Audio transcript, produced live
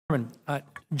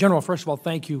General, first of all,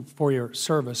 thank you for your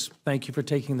service. Thank you for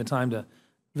taking the time to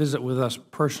visit with us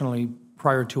personally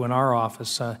prior to in our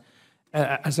office.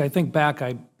 As I think back,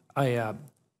 I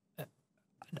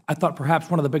thought perhaps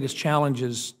one of the biggest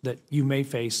challenges that you may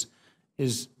face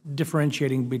is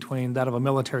differentiating between that of a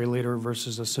military leader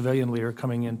versus a civilian leader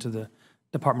coming into the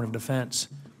Department of Defense.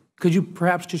 Could you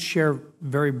perhaps just share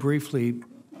very briefly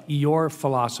your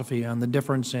philosophy on the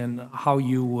difference in how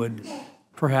you would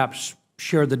perhaps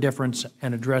share the difference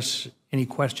and address any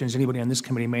questions anybody on this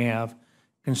committee may have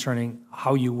concerning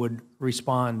how you would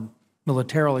respond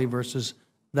militarily versus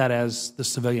that as the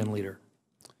civilian leader?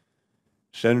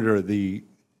 Senator, the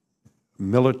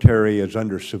military is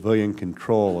under civilian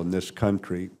control in this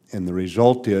country, and the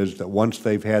result is that once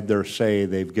they've had their say,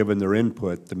 they've given their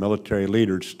input, the military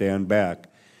leaders stand back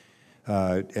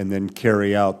and then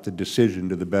carry out the decision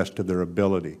to the best of their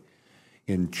ability.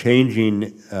 In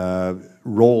changing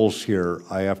roles here,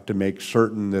 I have to make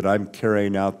certain that I'm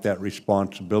carrying out that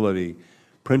responsibility,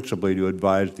 principally to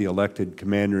advise the elected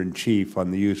commander-in-chief on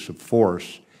the use of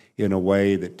force in a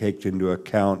way that takes into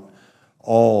account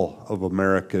all of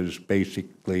America's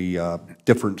basically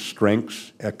different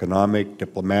strengths, economic,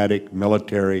 diplomatic,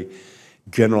 military.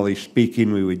 Generally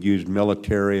speaking, we would use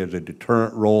military as a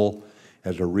deterrent role,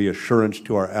 as a reassurance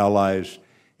to our allies,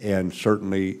 and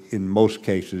certainly in most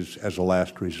cases as a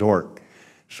last resort.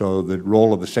 So the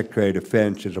role of the Secretary of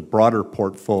Defense is a broader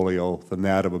portfolio than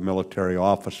that of a military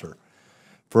officer.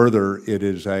 Further, it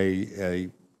is a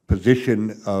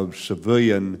position of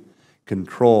civilian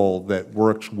control that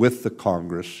works with the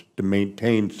Congress to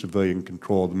maintain civilian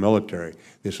control of the military.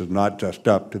 This is not just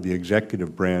up to the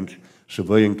executive branch.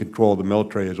 Civilian control of the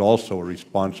military is also a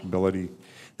responsibility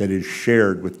that is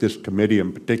shared with this committee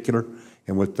in particular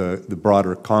and with the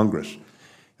broader Congress.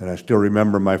 And I still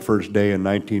remember my first day in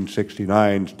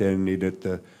 1969 standing at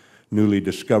the newly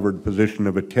discovered position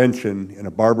of attention in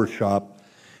a barber shop,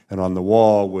 and on the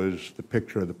wall was the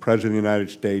picture of the President of the United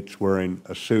States wearing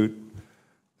a suit,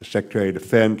 the Secretary of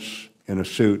Defense in a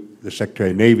suit, the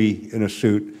Secretary of Navy in a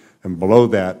suit, and below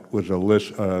that was a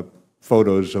list of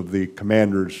photos of the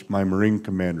commanders, my Marine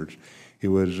commanders. It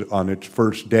was on its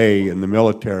first day in the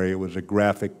military, it was a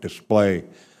graphic display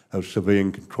of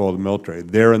civilian control of the military.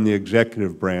 They're in the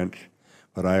executive branch,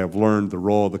 but I have learned the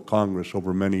role of the Congress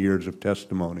over many years of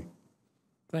testimony.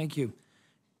 Thank you.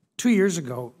 2 years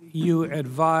ago, you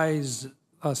advised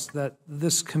us that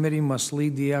this committee must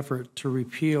lead the effort to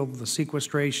repeal the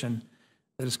sequestration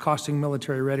that is costing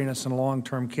military readiness and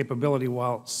long-term capability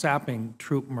while sapping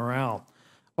troop morale.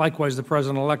 Likewise, the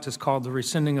President-elect has called the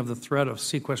rescinding of the threat of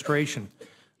sequestration.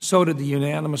 So did the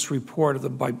unanimous report of the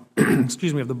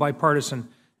bipartisan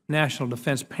National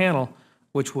Defense Panel,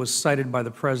 which was cited by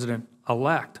the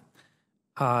President-elect.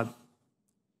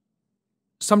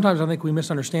 Sometimes I think we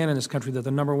misunderstand in this country that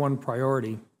the #1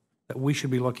 priority that we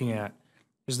should be looking at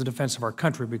is the defense of our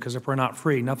country, because if we're not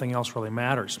free, nothing else really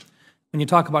matters. When you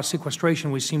talk about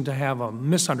sequestration, we seem to have a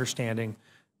misunderstanding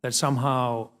that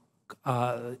somehow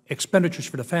expenditures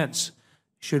for defense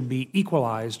should be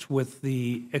equalized with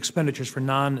the expenditures for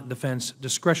non-defense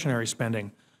discretionary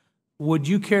spending. Would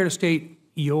you care to state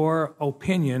your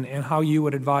opinion and how you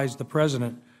would advise the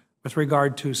President with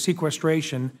regard to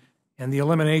sequestration and the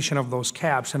elimination of those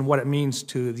caps and what it means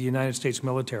to the United States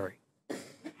military?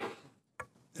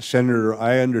 Senator,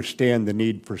 I understand the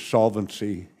need for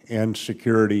solvency and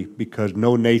security because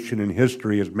no nation in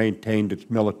history has maintained its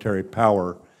military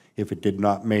power if it did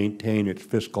not maintain its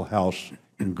fiscal house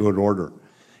in good order.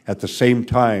 At the same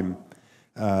time,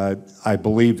 I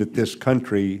believe that this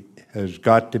country has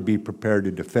got to be prepared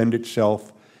to defend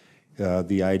itself.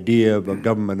 The idea of a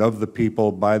government of the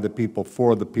people, by the people,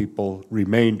 for the people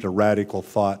remains a radical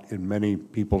thought in many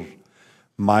people's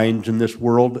minds in this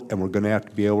world, and we're going to have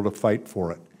to be able to fight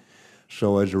for it.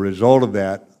 So as a result of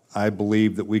that, I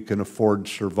believe that we can afford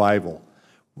survival.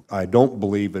 I don't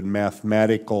believe in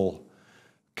mathematical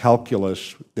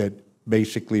calculus that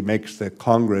basically makes the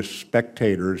Congress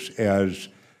spectators as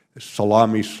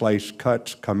salami slice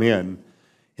cuts come in,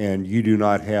 and you do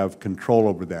not have control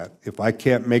over that. If I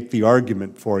can't make the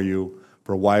argument for you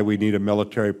for why we need a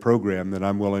military program, then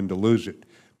I'm willing to lose it.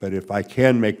 But if I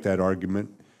can make that argument,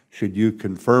 should you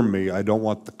confirm me, I don't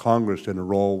want the Congress in a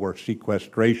role where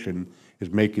sequestration is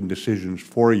making decisions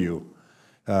for you,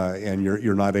 and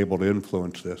you're not able to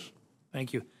influence this.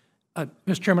 Thank you.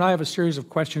 Mr. Chairman, I have a series of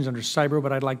questions under cyber,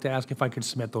 but I'd like to ask if I could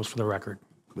submit those for the record.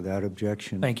 Without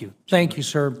objection. Thank you. Thank you,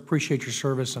 sir. Appreciate your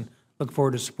service and look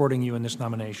forward to supporting you in this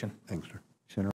nomination. Thanks, sir.